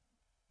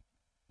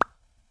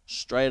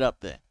 straight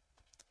up there.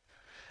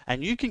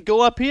 And you can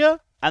go up here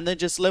and then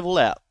just level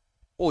out.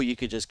 Or you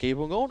could just keep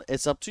on going.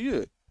 It's up to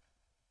you.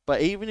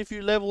 But even if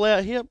you level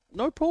out here,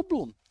 no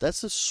problem.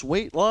 That's a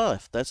sweet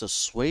life. That's a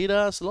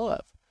sweet-ass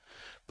life.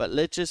 But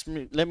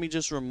let me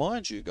just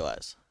remind you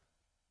guys.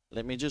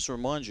 Let me just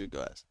remind you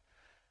guys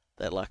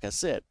that, like I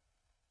said,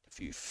 if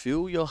you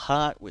fill your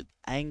heart with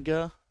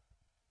anger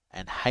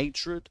and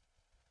hatred,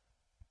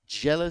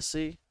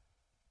 jealousy,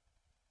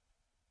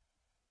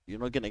 you're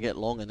not going to get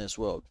long in this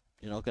world.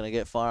 You're not going to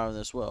get far in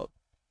this world.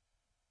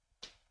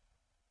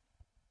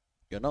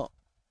 You're not.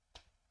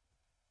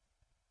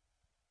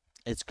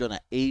 It's going to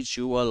eat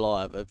you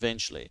alive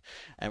eventually.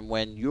 And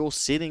when you're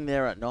sitting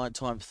there at night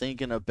time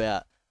thinking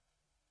about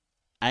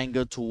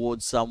anger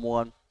towards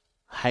someone,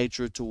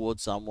 hatred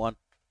towards someone,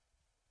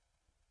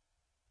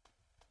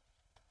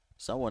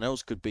 someone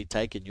else could be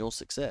taking your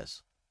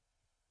success.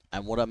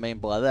 And what I mean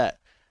by that,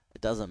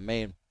 it doesn't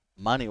mean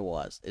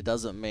money-wise. It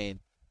doesn't mean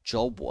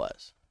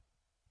job-wise.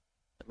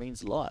 It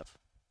means life.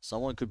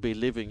 Someone could be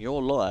living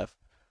your life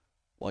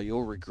while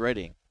you're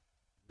regretting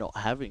not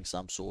having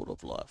some sort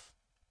of life.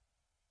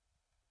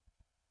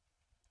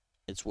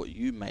 It's what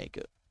you make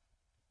it.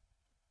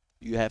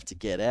 You have to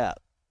get out.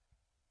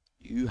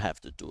 You have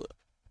to do it.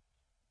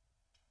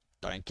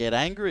 Don't get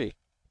angry.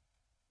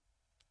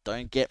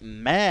 Don't get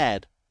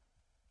mad.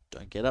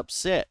 Don't get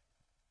upset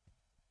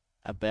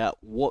about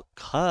what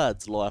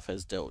cards life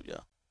has dealt you.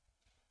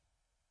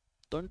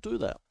 Don't do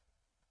that.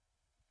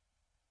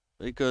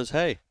 Because,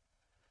 hey,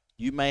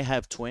 you may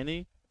have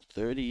 20,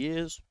 30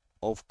 years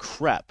of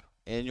crap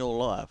in your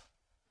life.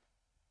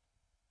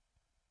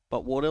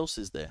 But what else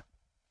is there?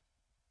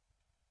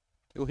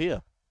 You're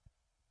here.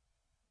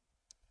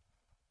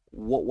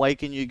 What way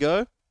can you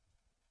go?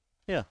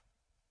 Yeah.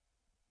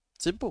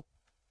 Simple.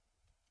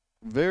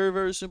 Very,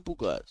 very simple,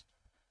 guys.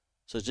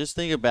 So just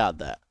think about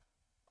that.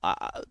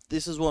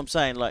 This is what I'm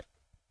saying. Like,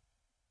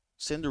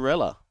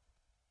 Cinderella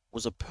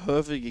was a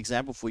perfect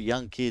example for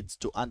young kids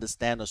to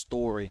understand a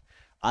story,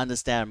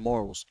 understand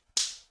morals.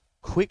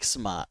 Quick,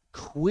 smart,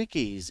 quick,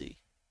 easy.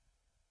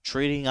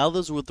 Treating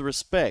others with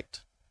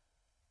respect.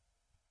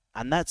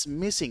 And that's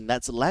missing.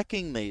 That's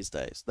lacking these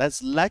days.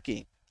 That's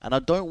lacking. And I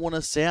don't want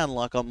to sound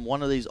like I'm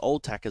one of these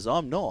old tackers.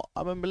 I'm not.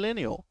 I'm a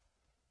millennial.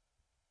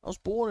 I was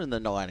born in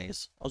the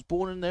 90s. I was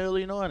born in the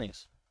early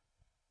 90s.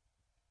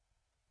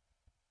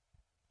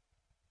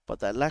 But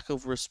that lack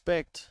of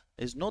respect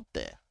is not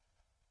there.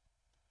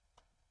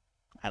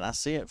 And I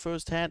see it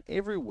firsthand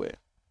everywhere.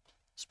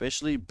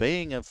 Especially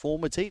being a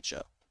former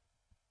teacher.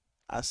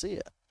 I see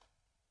it.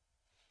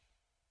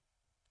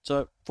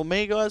 So, for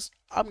me, guys,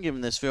 I'm giving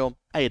this film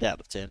 8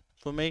 out of 10.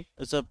 For me,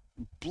 it's a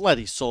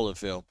bloody solid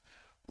film.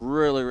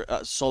 really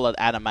solid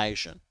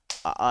animation.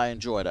 I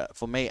enjoyed it.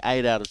 For me,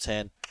 8 out of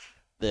 10.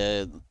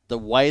 The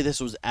way this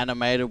was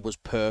animated was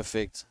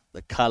perfect.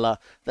 The color,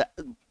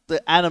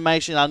 the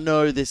animation. I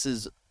know this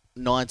is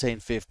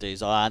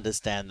 1950s. I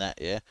understand that,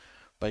 yeah.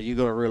 But you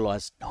got to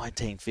realize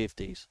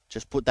 1950s.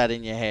 Just put that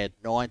in your head.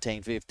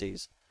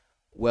 1950s.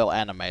 Well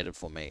animated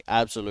for me.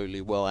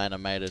 Absolutely well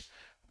animated.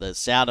 The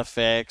sound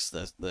effects,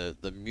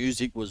 the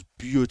music was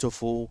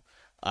beautiful.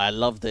 I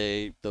love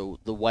the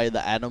way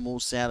the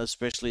animals sound,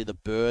 especially the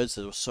birds.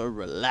 They were so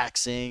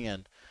relaxing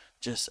and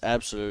just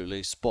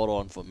absolutely spot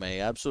on for me.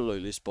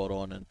 Absolutely spot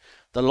on. And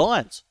the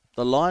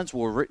lines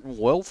were written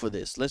well for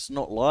this. Let's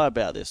not lie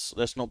about this.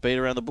 Let's not beat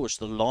around the bush.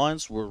 The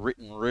lines were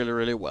written really,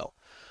 really well.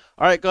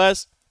 All right,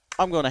 guys,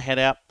 I'm going to head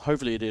out.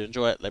 Hopefully you did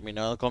enjoy it. Let me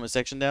know in the comment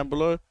section down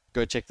below.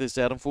 Go check this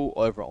out in full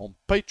over on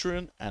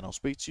Patreon, and I'll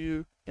speak to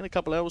you in a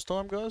couple hours'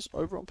 time, guys,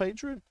 over on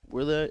Patreon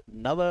with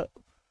another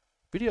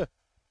video,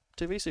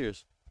 TV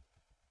series.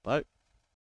 Bye.